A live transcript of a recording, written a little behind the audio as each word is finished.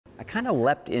I kind of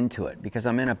leapt into it because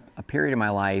I'm in a period of my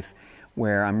life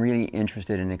where I'm really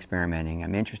interested in experimenting.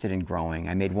 I'm interested in growing.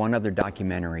 I made one other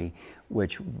documentary,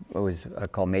 which was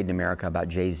called Made in America, about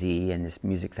Jay-Z and this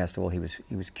music festival he was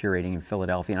curating in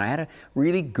Philadelphia. And I had a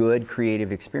really good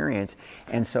creative experience.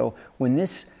 And so when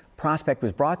this prospect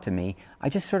was brought to me, I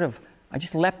just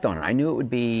leapt on it. I knew it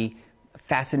would be a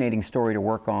fascinating story to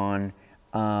work on.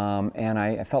 And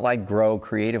I felt I'd grow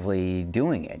creatively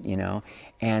doing it, you know.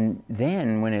 And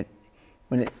then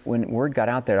when word got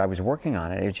out that I was working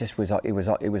on it, it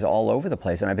was all over the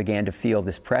place, and I began to feel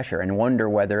this pressure and wonder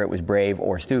whether it was brave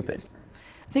or stupid.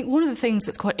 I think one of the things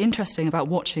that's quite interesting about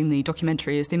watching the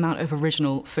documentary is the amount of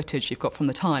original footage you've got from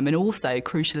the time, and also,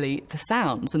 crucially, the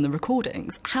sounds and the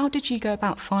recordings. How did you go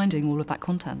about finding all of that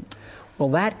content? Well,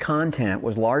 that content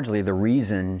was largely the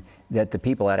reason that the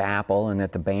people at Apple and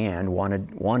that the band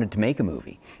wanted to make a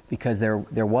movie, because there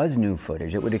was new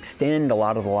footage. It would extend a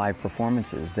lot of the live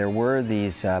performances. There were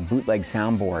these bootleg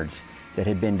soundboards that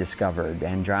had been discovered,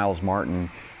 and Giles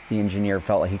Martin, the engineer,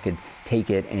 felt like he could take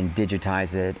it and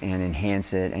digitize it and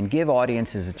enhance it and give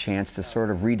audiences a chance to sort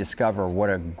of rediscover what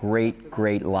a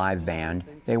great live band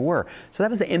they were. So that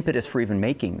was the impetus for even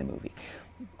making the movie.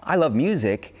 I love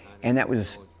music, and that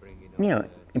was, you know,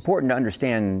 important to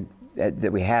understand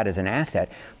that we had as an asset,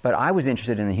 but I was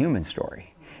interested in the human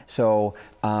story. So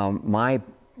my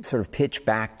sort of pitch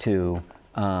back to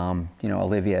you know,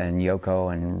 Olivia and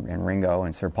Yoko and Ringo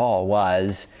and Sir Paul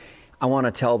was, I want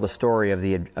to tell the story of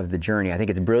the journey. I think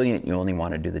it's brilliant you only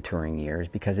want to do the touring years,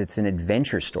 because it's an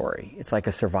adventure story. It's like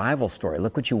a survival story.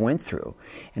 Look what you went through.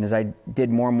 And as I did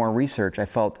more and more research, I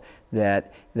felt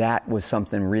that that was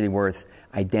something really worth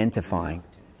identifying.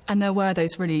 And there were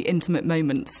those really intimate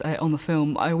moments on the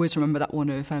film. I always remember that one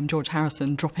of George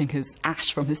Harrison dropping his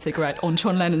ash from his cigarette on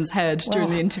John Lennon's head during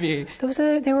the interview.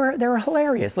 They were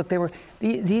hilarious. Look,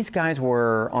 these guys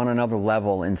were on another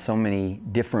level in so many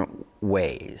different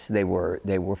ways. They were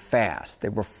fast. They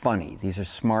were funny. These are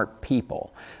smart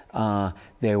people.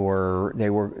 They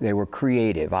were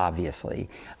creative, obviously.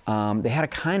 They had a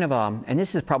kind of and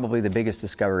this is probably the biggest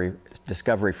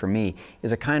discovery for me,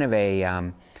 is a kind of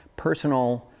a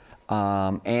personal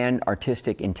and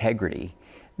artistic integrity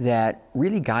that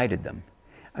really guided them.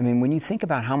 I mean, when you think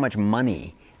about how much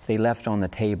money they left on the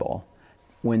table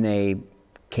when they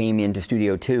came into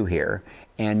Studio 2 here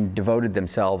and devoted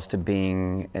themselves to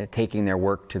taking their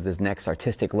work to this next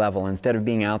artistic level, instead of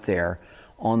being out there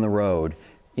on the road,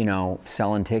 you know,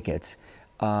 selling tickets,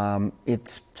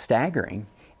 it's staggering.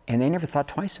 And they never thought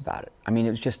twice about it. I mean, it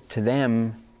was just, to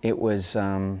them, it was,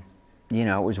 you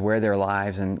know, it was where their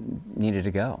lives needed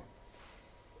to go.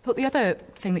 But the other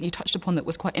thing that you touched upon that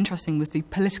was quite interesting was the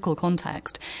political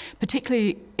context,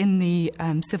 particularly in the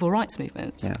civil rights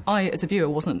movement. Yeah. I, as a viewer,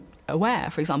 wasn't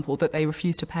aware, for example, that they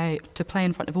refused to play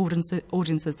in front of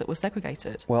audiences that were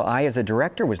segregated. Well, I, as a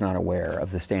director, was not aware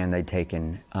of the stand they'd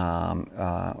taken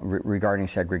regarding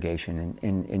segregation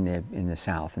in the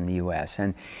South, in the U.S.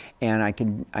 And I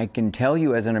can tell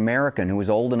you, as an American who was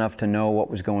old enough to know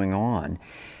what was going on,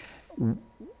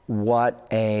 what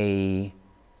a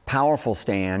powerful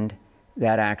stand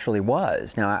that actually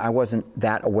was. Now, I wasn't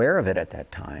that aware of it at that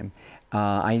time.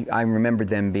 I remembered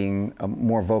them being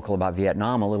more vocal about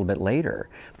Vietnam a little bit later.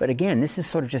 But again, this is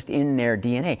sort of just in their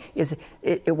DNA.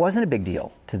 It wasn't a big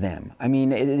deal to them. I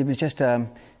mean, it was just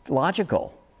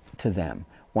logical to them.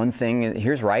 One thing,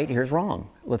 here's right, here's wrong.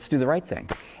 Let's do the right thing.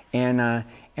 And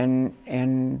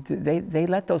they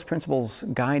let those principles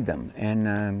guide them,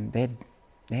 and they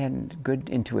had good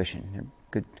intuition.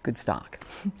 Good stock.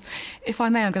 If I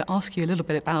may, I'm going to ask you a little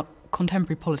bit about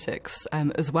contemporary politics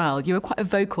as well. You were quite a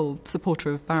vocal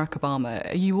supporter of Barack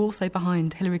Obama. Are you also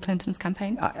behind Hillary Clinton's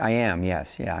campaign? I am,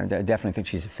 yes. Yeah, I definitely think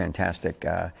she's a fantastic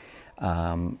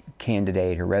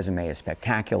candidate. Her resume is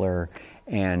spectacular,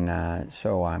 and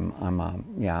so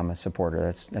I'm a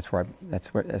supporter. That's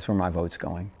where my vote's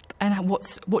going. And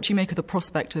what do you make of the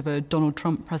prospect of a Donald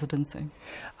Trump presidency?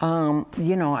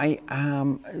 You know,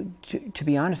 to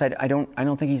be honest, I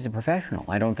don't think he's a professional.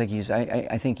 I don't think he's.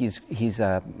 I think he's.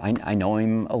 I know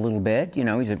him a little bit. You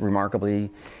know, he's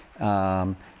remarkably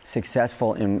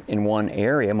successful in one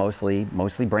area, mostly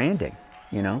branding.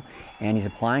 You know, and he's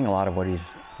applying a lot of what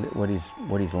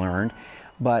he's learned.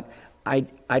 But I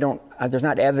don't. There's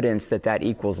not evidence that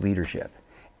equals leadership,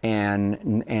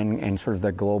 and sort of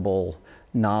the global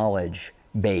knowledge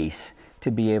base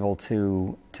to be able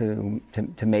to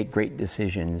make great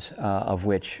decisions, of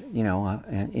which, you know,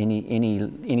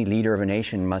 any leader of a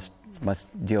nation must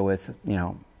deal with, you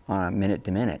know, minute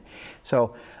to minute.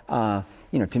 So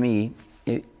you know, to me,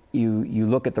 you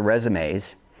look at the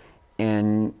resumes,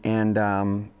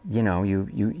 you know,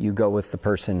 you go with the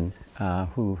person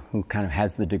who kind of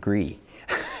has the degree.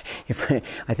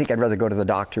 I think I'd rather go to the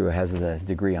doctor who has the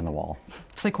degree on the wall.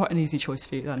 So quite an easy choice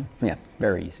for you then. Yeah,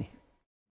 very easy.